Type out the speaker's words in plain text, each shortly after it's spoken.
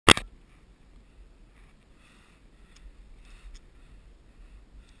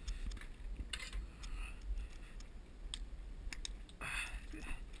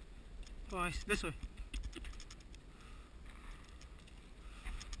Ice. This way.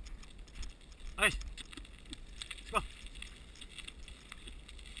 Ice. Let's go.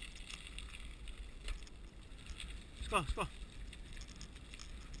 Let's go. Let's go.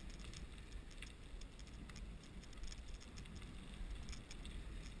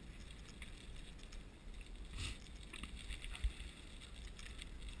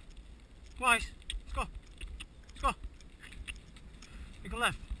 Come on, Ice. Let's go. Let's go. Make a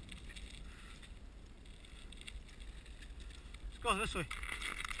left. Let's go this way.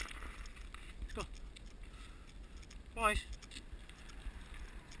 Let's go. Come on, Ice.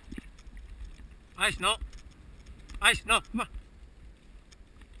 Ice, no. Ice, no. Come on.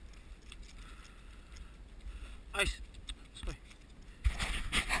 Ice. This way.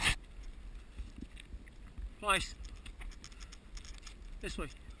 Come on, Ice. This way.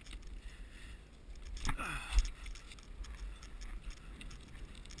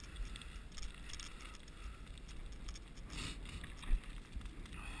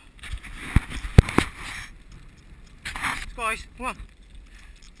 Let's go, Ice. Come on.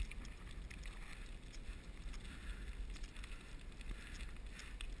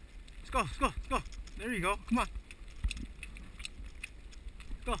 Let's go. Let's go. Let's go. There you go. Come on.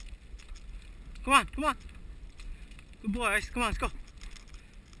 Let's go. Come on. Come on. Good boy, Ice. Come on. Let's go.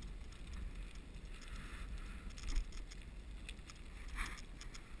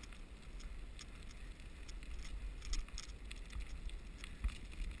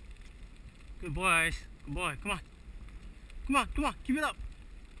 Good boy, Ice. Good boy. Come on. Come on. Come on. Keep it up.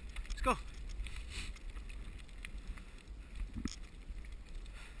 Let's go.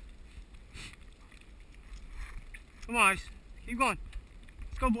 Come on, Ice. Keep going.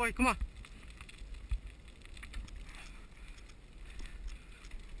 Let's go, boy. Come on.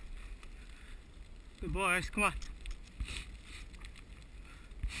 Good boy, Ice. Come on.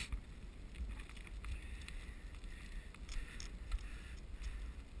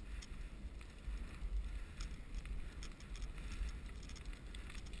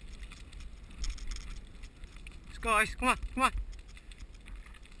 Let's go, Ice. Come on. Come on.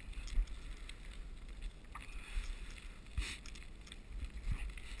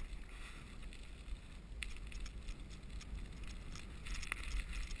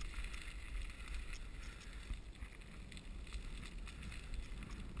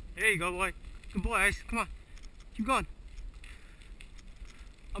 There you go, boy. Good boy, Ice. Come on. Keep going.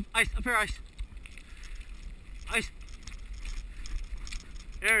 Ice. Up here, Ice. Ice.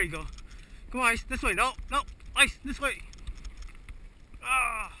 There you go. Come on, Ice. This way. No. No. Ice. This way.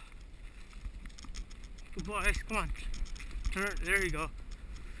 Ah. Good boy, Ice. Come on. Turn. There you go.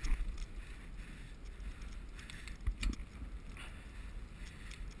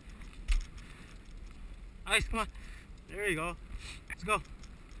 Ice. Come on. There you go. Let's go.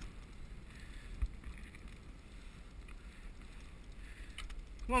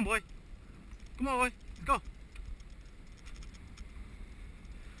 Come on, boy. Come on, boy. Let's go.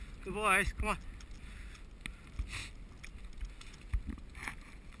 Good boy, Ice. Come on.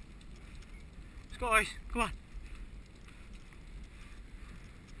 Let's go, Ice. Come on.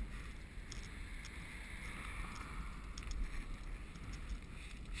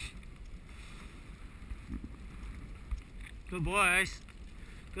 Good boy, Ice.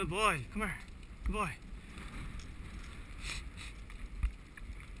 Good boy. Come here. Good boy.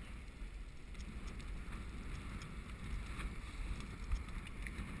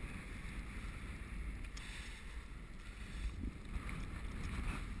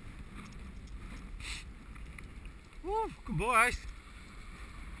 Woo, good boy, Ice.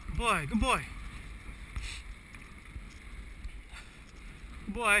 Good boy, good boy.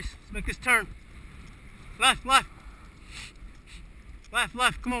 Good boy, Ice. Let's make this turn. Left, left. Left,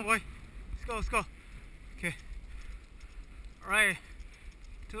 left. Come on, boy. Let's go, let's go. Okay. Alright.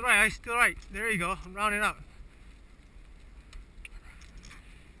 To the right, Ice. To the right. There you go. I'm rounding up.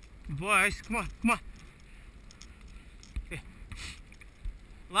 Good boy, Ice. Come on, come on. Okay.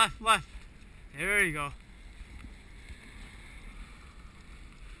 Left, left. There you go.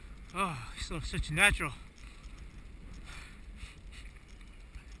 Oh, so such a natural.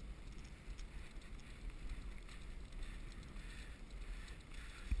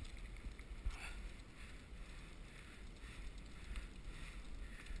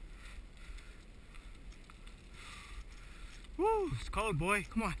 Woo, it's cold, boy.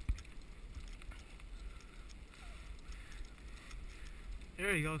 Come on.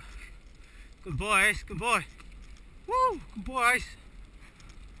 There you go. Good boy, Ice. Good boy. Woo, good boy, Ice.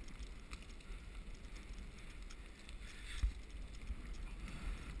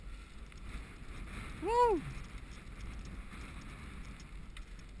 Woo!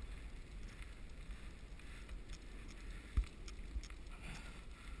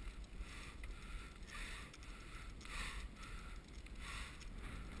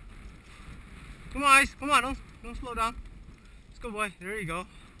 Come on, Ice. Come on, don't slow down. Let's go, boy. There you go.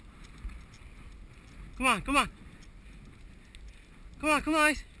 Come on, come on. Come on, come on,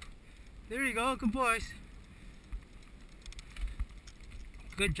 Ice. There you go. Good boys.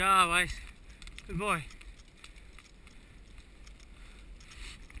 Good job, Ice. Good boy.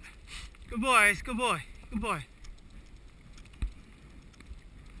 Good boy, Ice. Good boy. Good boy.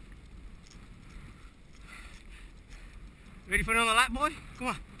 Ready for another lap, boy? Come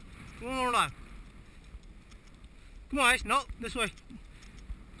on. One more lap. Come on, Ice. No, this way.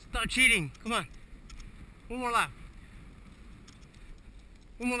 Stop cheating. Come on. One more lap.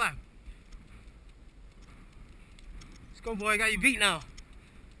 One more lap. Let's go, boy. I got you beat now.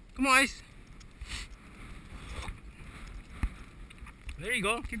 Come on, Ice. There you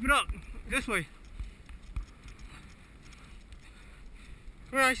go. Keep it up. This way.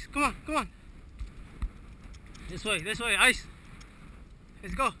 Come on, Ice. Come on. Come on. This way, Ice.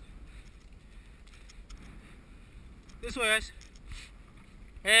 Let's go. This way, Ice.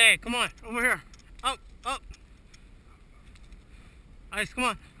 Hey, come on, over here. Up, up. Ice, come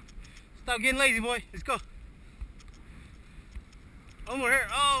on. Stop getting lazy, boy. Let's go. Over here.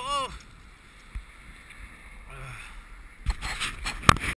 Oh, oh.